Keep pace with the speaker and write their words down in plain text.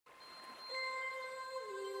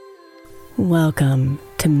Welcome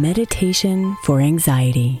to Meditation for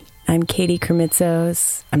Anxiety. I'm Katie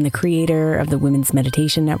Kermitzos. I'm the creator of the Women's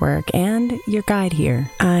Meditation Network and your guide here.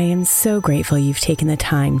 I am so grateful you've taken the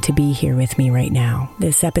time to be here with me right now.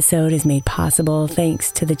 This episode is made possible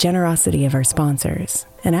thanks to the generosity of our sponsors.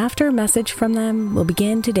 And after a message from them, we'll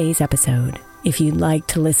begin today's episode. If you'd like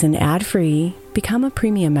to listen ad-free, become a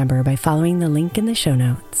premium member by following the link in the show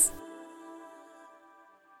notes.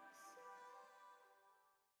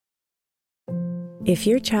 If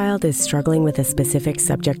your child is struggling with a specific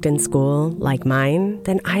subject in school, like mine,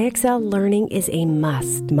 then IXL Learning is a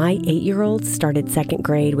must. My 8-year-old started second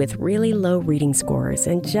grade with really low reading scores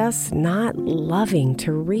and just not loving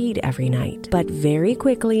to read every night. But very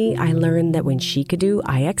quickly, I learned that when she could do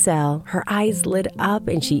IXL, her eyes lit up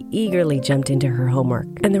and she eagerly jumped into her homework.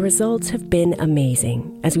 And the results have been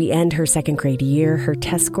amazing. As we end her second grade year, her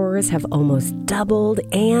test scores have almost doubled,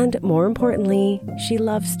 and more importantly, she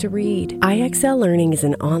loves to read. IXL Learning is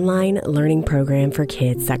an online learning program for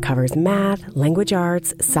kids that covers math, language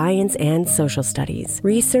arts, science, and social studies.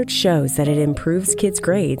 Research shows that it improves kids'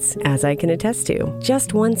 grades, as I can attest to.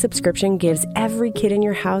 Just one subscription gives every kid in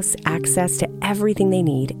your house access to everything they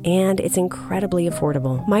need, and it's incredibly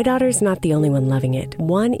affordable. My daughter's not the only one loving it.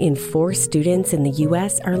 1 in 4 students in the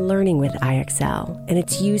U.S. are learning with IXL, and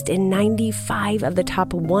it's used in 95 of the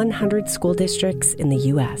top 100 school districts in the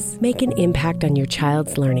U.S. Make an impact on your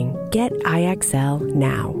child's learning. Get IXL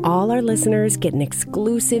now. All our listeners get an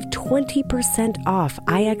exclusive 20% off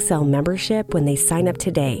IXL membership when they sign up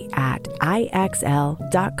today at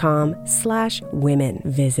IXL.com/women.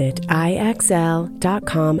 Visit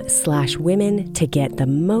IXL.com/women to get the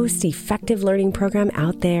most effective learning program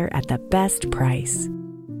out there at the best price.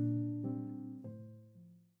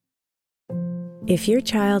 If your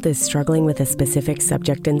child is struggling with a specific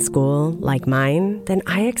subject in school, like mine, then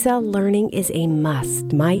IXL Learning is a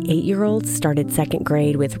must. My 8-year-old started second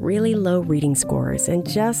grade with really low reading scores and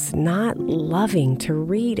just not loving to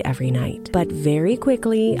read every night. But very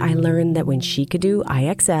quickly, I learned that when she could do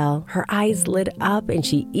IXL, her eyes lit up and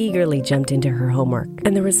she eagerly jumped into her homework.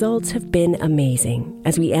 And the results have been amazing.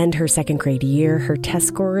 As we end her second grade year, her test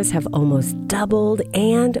scores have almost doubled,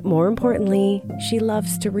 and more importantly, she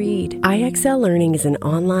loves to read. IXL Learning is an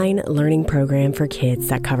online learning program for kids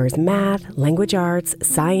that covers math, language arts,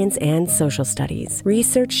 science, and social studies.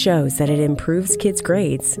 Research shows that it improves kids'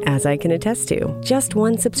 grades, as I can attest to. Just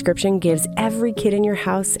one subscription gives every kid in your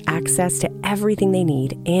house access to everything they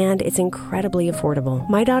need, and it's incredibly affordable.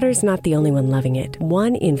 My daughter's not the only one loving it.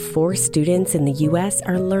 1 in 4 students in the U.S.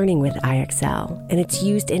 are learning with IXL, and it's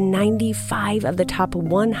used in 95 of the top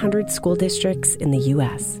 100 school districts in the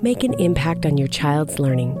U.S. Make an impact on your child's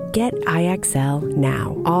learning. Get IXL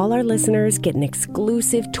now. All our listeners get an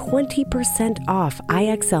exclusive 20% off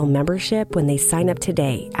IXL membership when they sign up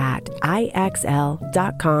today at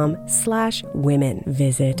IXL.com/women.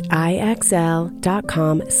 Visit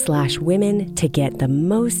IXL.com/women to get the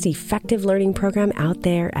most effective learning program out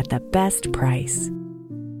there at the best price.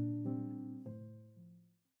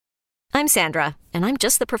 I'm Sandra, and I'm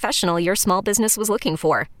just the professional your small business was looking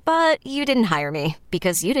for. But you didn't hire me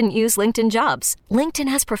because you didn't use LinkedIn Jobs. LinkedIn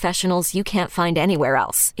has professionals you can't find anywhere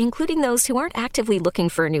else, including those who aren't actively looking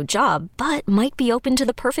for a new job, but might be open to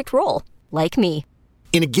the perfect role, like me.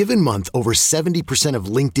 In a given month, over 70% of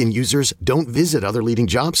LinkedIn users don't visit other leading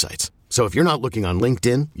job sites. So if you're not looking on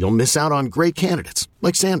LinkedIn, you'll miss out on great candidates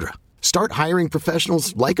like Sandra. Start hiring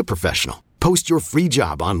professionals like a professional. Post your free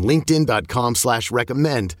job on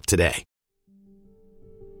linkedin.com/recommend today.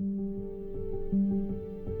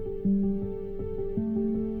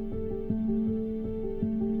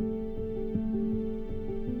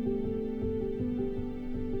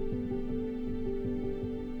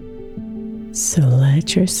 So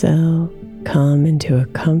let yourself come into a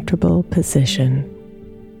comfortable position,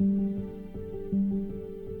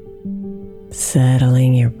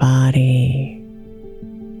 settling your body,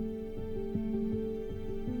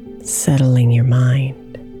 settling your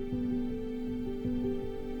mind,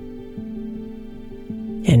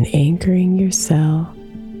 and anchoring yourself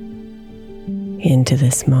into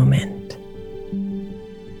this moment.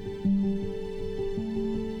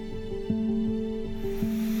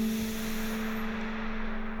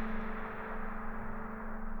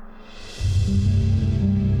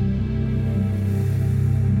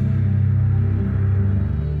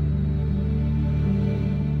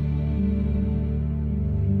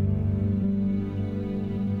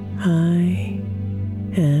 I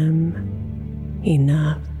am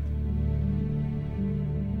enough.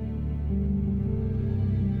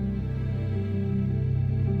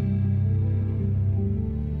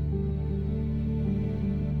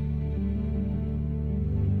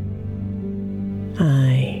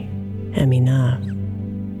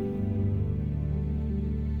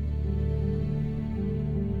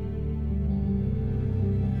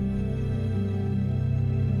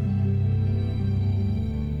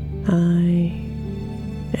 I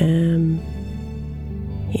am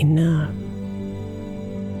enough.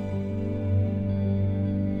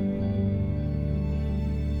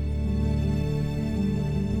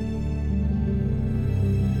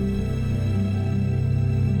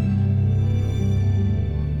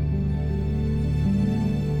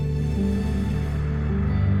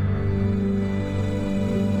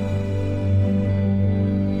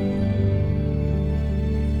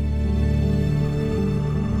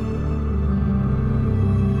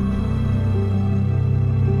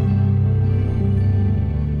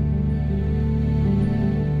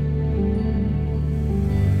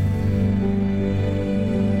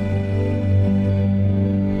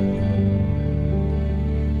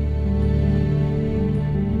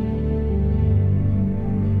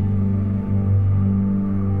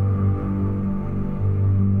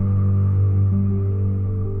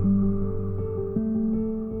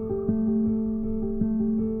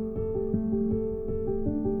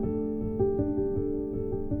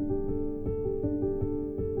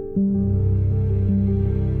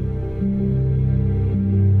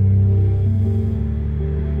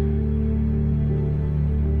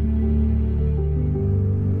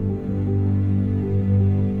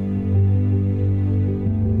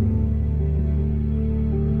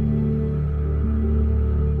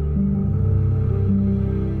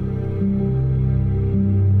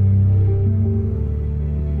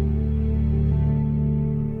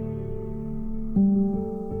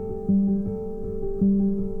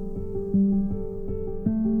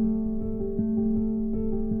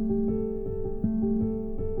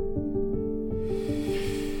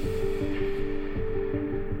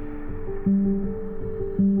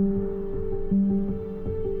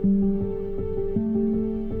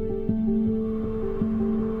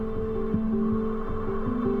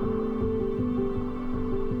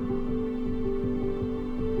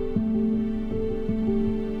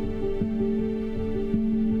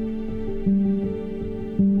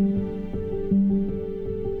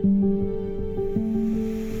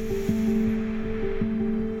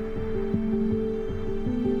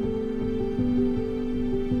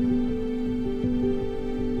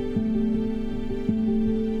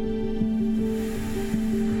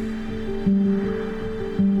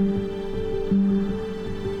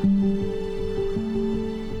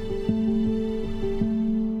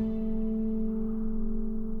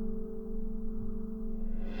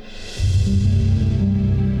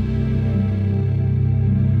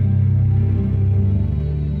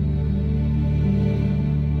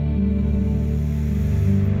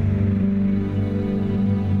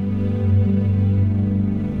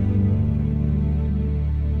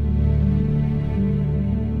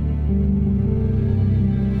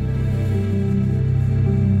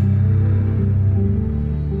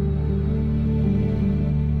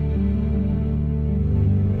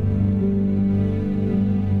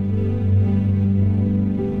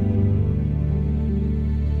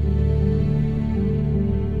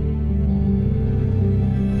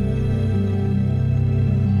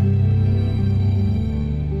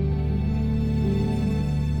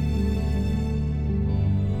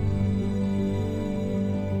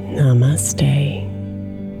 Namaste,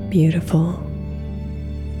 beautiful.